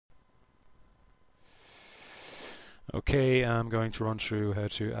Okay, I'm going to run through how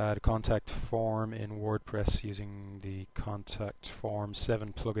to add a contact form in WordPress using the Contact Form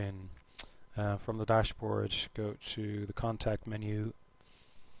 7 plugin. From the dashboard, go to the Contact menu.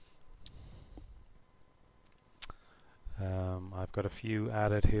 I've got a few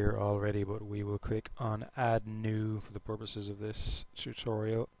added here already, but we will click on Add New for the purposes of this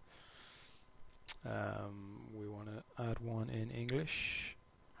tutorial. We want to add one in English.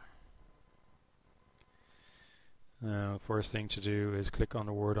 Now, first thing to do is click on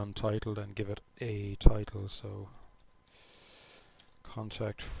the word untitled and give it a title. So,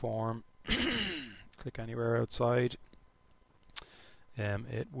 contact form. Click anywhere outside.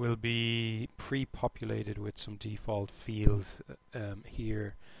 It will be pre-populated with some default fields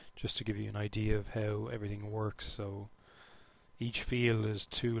here, just to give you an idea of how everything works. So, each field is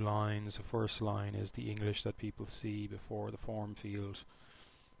 2 lines. The first line is the English that people see before the form field.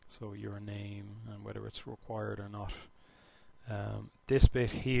 So your name and whether it's required or not. This bit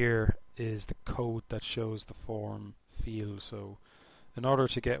here is the code that shows the form field. So in order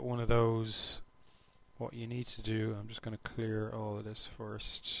to get one of those, what you need to do, I'm just going to clear all of this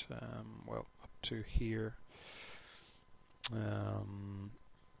first, well, up to here.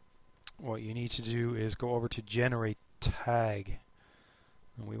 What you need to do is go over to generate tag,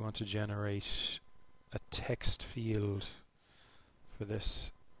 and we want to generate a text field for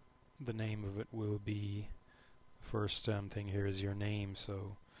this. The name of it will be, first thing here is your name,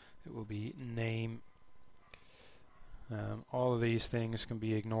 so it will be name. All of these things can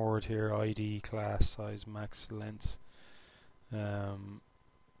be ignored here: ID, class, size, max, length. You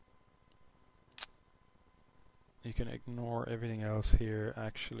can ignore everything else here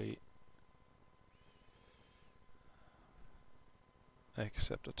actually,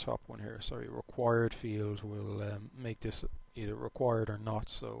 except the top one here. Sorry, required field will make this either required or not,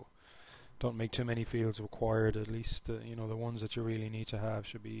 so don't make too many fields required. At least you know, the ones that you really need to have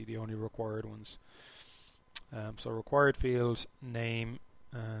should be the only required ones. So required fields, name,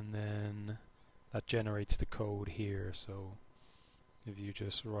 and then that generates the code here. So if you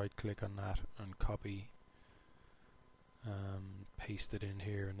just right click on that and copy, paste it in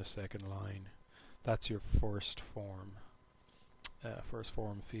here in the second line, that's your first form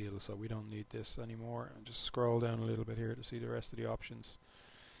field. So we don't need this anymore. And just scroll down a little bit here to see the rest of the options.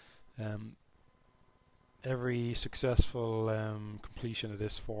 Every successful completion of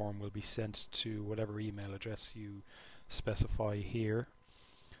this form will be sent to whatever email address you specify here.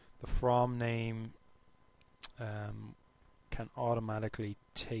 The from name can automatically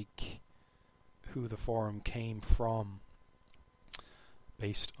take who the form came from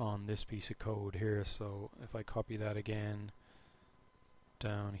based on this piece of code here. So if I copy that again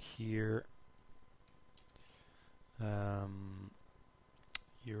down here,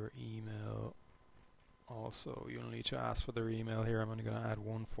 your email, also you'll need to ask for their email here. I'm only going to add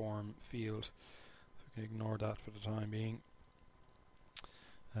one form field, so we can ignore that for the time being.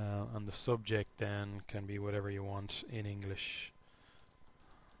 And the subject then can be whatever you want in English.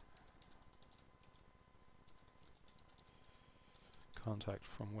 Contact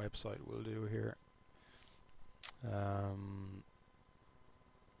from website will do here.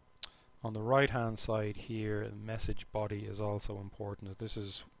 On the right hand side here, the message body is also important. This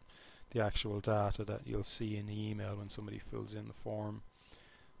is the actual data that you'll see in the email when somebody fills in the form.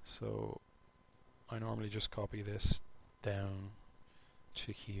 So I normally just copy this down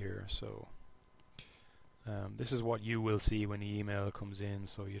to here. So this is what you will see when the email comes in,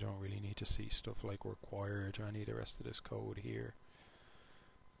 so you don't really need to see stuff like required or any of the rest of this code here.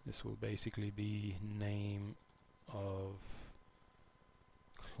 This will basically be name of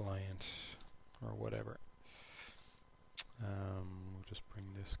client or whatever. We'll just bring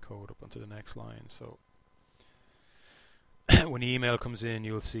this code up onto the next line. So when the email comes in,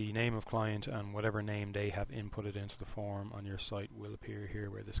 you'll see name of client, and whatever name they have inputted into the form on your site will appear here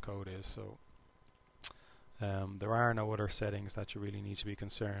where this code is. So there are no other settings that you really need to be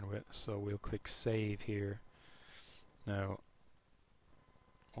concerned with. So we'll click save here. Now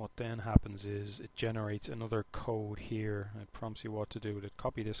what then happens is it generates another code here. It prompts you what to do. To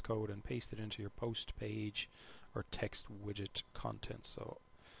copy this code and paste it into your post page or text widget content. So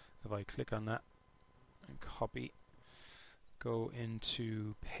if I click on that and copy, go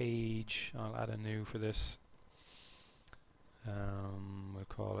into page, I'll add a new for this. We'll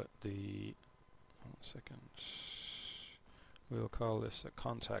call it the, one second, we'll call this a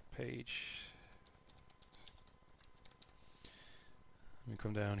contact page. We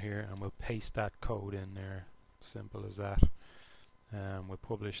come down here and we'll paste that code in there, simple as that. We'll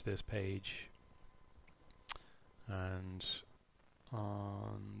publish this page, and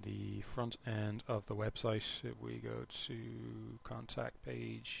on the the front end of the website. If we go to contact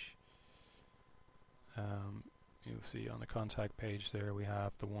page, you'll see on the contact page there we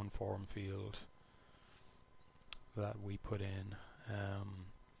have the one form field that we put in.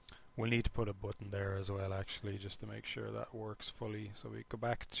 We'll need to put a button there as well, actually, just to make sure that works fully. So we go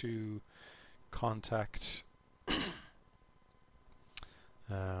back to contact,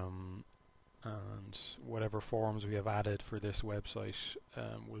 and whatever forms we have added for this website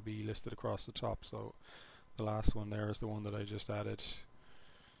will be listed across the top. So the last one there is the one that I just added.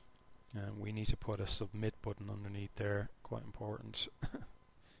 We need to put a submit button underneath there, quite important.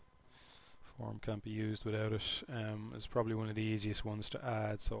 Form can't be used without it. It's probably one of the easiest ones to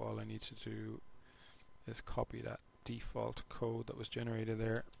add, so all I need to do is copy that default code that was generated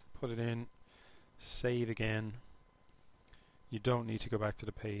there, put it in, save again. You don't need to go back to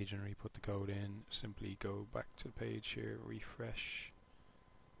the page and re-put the code in, simply go back to the page here, refresh,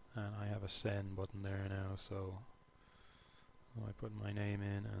 and I have a send button there now, so I put my name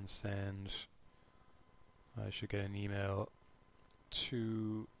in and send. I should get an email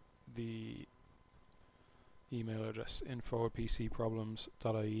to the email address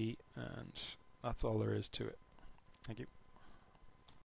info@pcproblems.ie, and that's all there is to it. Thank you.